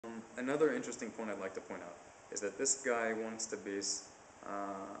another interesting point I'd like to point out is that this guy wants to base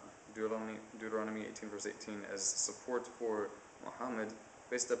Deuteronomy 18 verse 18 as support for Muhammad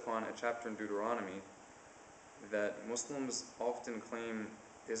based upon a chapter in Deuteronomy that Muslims often claim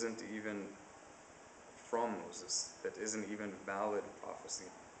isn't even from Moses, that isn't even valid prophecy.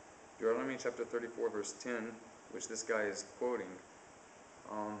 Deuteronomy chapter 34 verse 10, which this guy is quoting,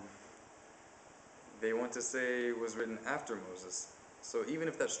 they want to say was written after Moses. So even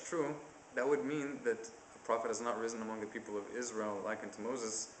if that's true, that would mean that a prophet has not risen among the people of Israel like unto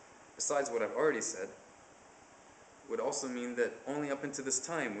Moses, besides what I've already said, would also mean that only up until this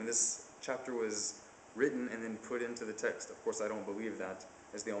time, when this chapter was written and then put into the text. Of course, I don't believe that,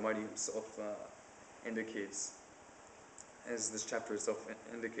 as the Almighty Himself indicates, as this chapter itself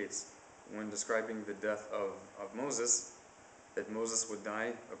indicates, when describing the death of Moses, that Moses would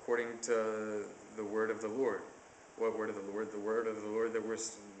die according to the word of the Lord. What word of the Lord? The word of the Lord that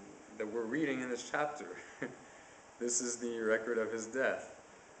we're reading in this chapter. This is the record of his death.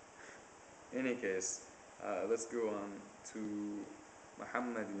 In any case, let's go on to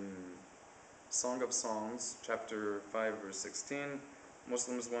Muhammad in Song of Songs, chapter 5, verse 16.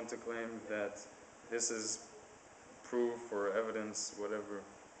 Muslims want to claim that this is proof or evidence, whatever,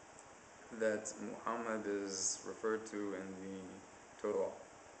 that Muhammad is referred to in the Torah.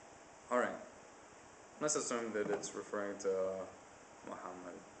 Alright, let's assume that it's referring to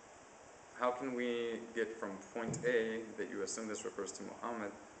Muhammad. How can we get from point A, that you assume this refers to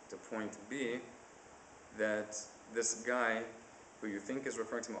Muhammad, to point B, that this guy who you think is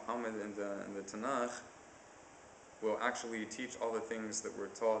referring to Muhammad in the Tanakh will actually teach all the things that were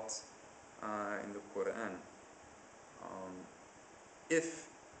taught in the Quran? If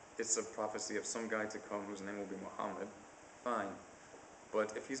it's a prophecy of some guy to come whose name will be Muhammad, fine.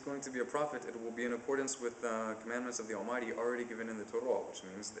 But if he's going to be a prophet, it will be in accordance with the commandments of the Almighty already given in the Torah, which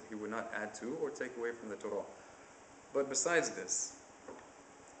means that he would not add to or take away from the Torah. But besides this,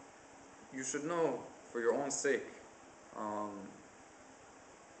 you should know, for your own sake,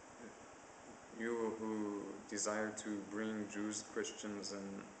 you who desire to bring Jews, Christians,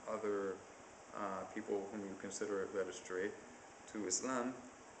 and other people whom you consider led astray to Islam,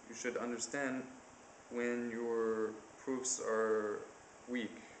 you should understand when your proofs are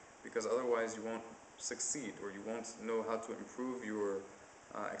weak, because otherwise you won't succeed, or you won't know how to improve your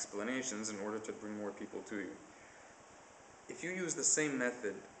explanations in order to bring more people to you. If you use the same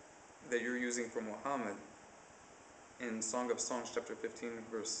method that you're using for Muhammad in Song of Songs chapter 15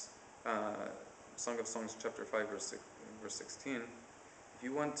 verse Song of Songs chapter 5 verse 16, if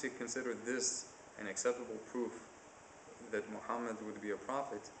you want to consider this an acceptable proof that Muhammad would be a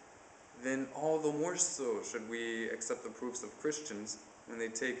prophet, then all the more so should we accept the proofs of Christians when they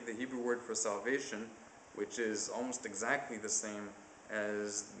take the Hebrew word for salvation, which is almost exactly the same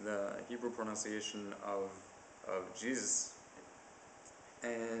as the Hebrew pronunciation of Jesus,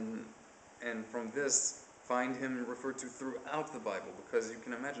 and from this find him referred to throughout the Bible, because you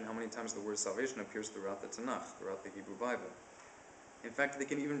can imagine how many times the word salvation appears throughout the Tanakh, throughout the Hebrew Bible. In fact, they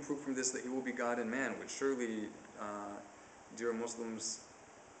can even prove from this that he will be God and man, which surely, dear Muslims,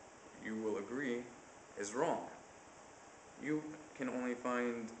 you will agree is wrong. You can only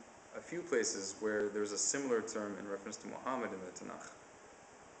find a few places where there's a similar term in reference to Muhammad in the Tanakh.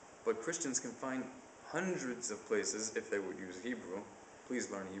 But Christians can find hundreds of places if they would use Hebrew. Please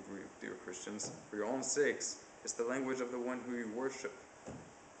learn Hebrew, dear Christians, for your own sakes. It's the language of the one who you worship,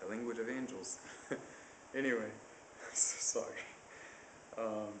 the language of angels. Anyway, sorry.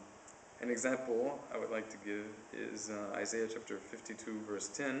 An example I would like to give is Isaiah chapter 52 verse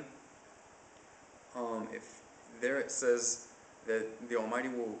 10. If there it says that the Almighty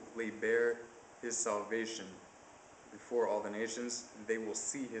will lay bare his salvation before all the nations, they will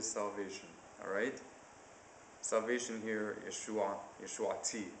see his salvation. Alright? Salvation here, yeshua,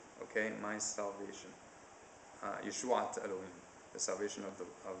 yeshuati, okay? My salvation. Yeshuat Elohim, the salvation of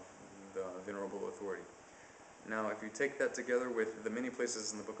the venerable authority. Now, if you take that together with the many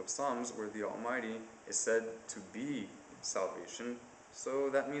places in the book of Psalms where the Almighty is said to be salvation, so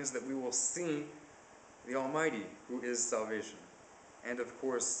that means that we will see the Almighty, who is salvation. And of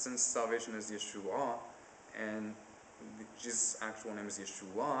course, since salvation is Yeshua, and Jesus' actual name is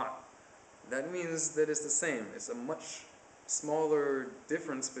Yeshua, that means that it's the same. It's a much smaller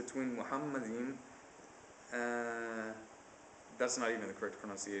difference between Muhammadin. That's not even the correct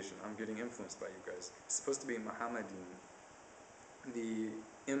pronunciation. I'm getting influenced by you guys. It's supposed to be Muhammadin. The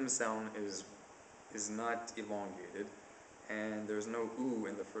M sound is not elongated, and there's no U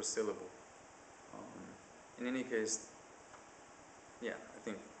in the first syllable. In any case, yeah,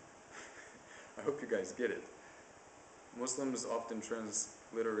 I hope you guys get it. Muslims often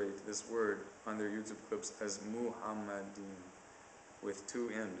transliterate this word on their YouTube clips as Muhammadin with two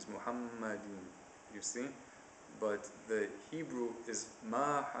M's, Muhammadin, you see? But the Hebrew is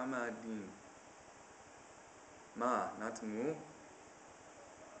Mohammadin. Ma, not Mu.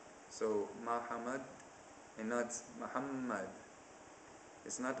 So Muhammad and not Muhammad.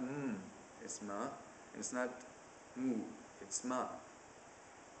 It's not it's Ma. And it's not Mu, it's Ma.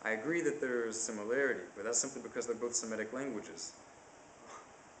 I agree that there's similarity, but that's simply because they're both Semitic languages.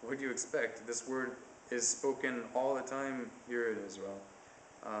 What do you expect? This word is spoken all the time here in Israel.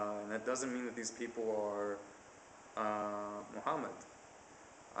 And that doesn't mean that these people are Muhammad.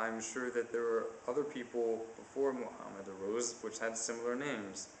 I'm sure that there were other people before Muhammad arose which had similar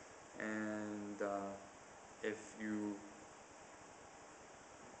names. And if you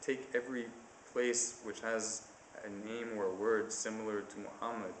take every place which has a name or a word similar to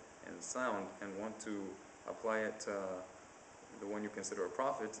Muhammad in sound and want to apply it to the one you consider a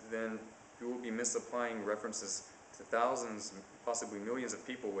prophet, then you will be misapplying references to thousands, possibly millions of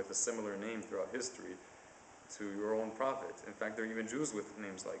people with a similar name throughout history to your own prophet. In fact, there are even Jews with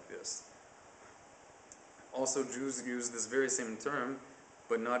names like this. Also, Jews use this very same term,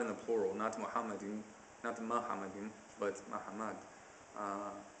 but not in the plural, not Muhammadin, not Muhammadin, but Muhammad,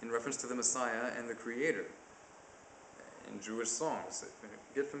 in reference to the Messiah and the Creator. In Jewish songs,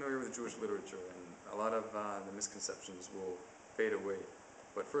 get familiar with Jewish literature, and a lot of the misconceptions will fade away.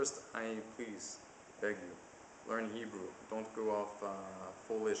 But first, I please beg you, learn Hebrew. Don't go off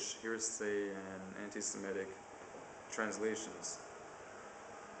foolish hearsay and anti-Semitic translations.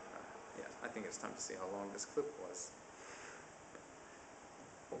 Yeah, I think it's time to see how long this clip was.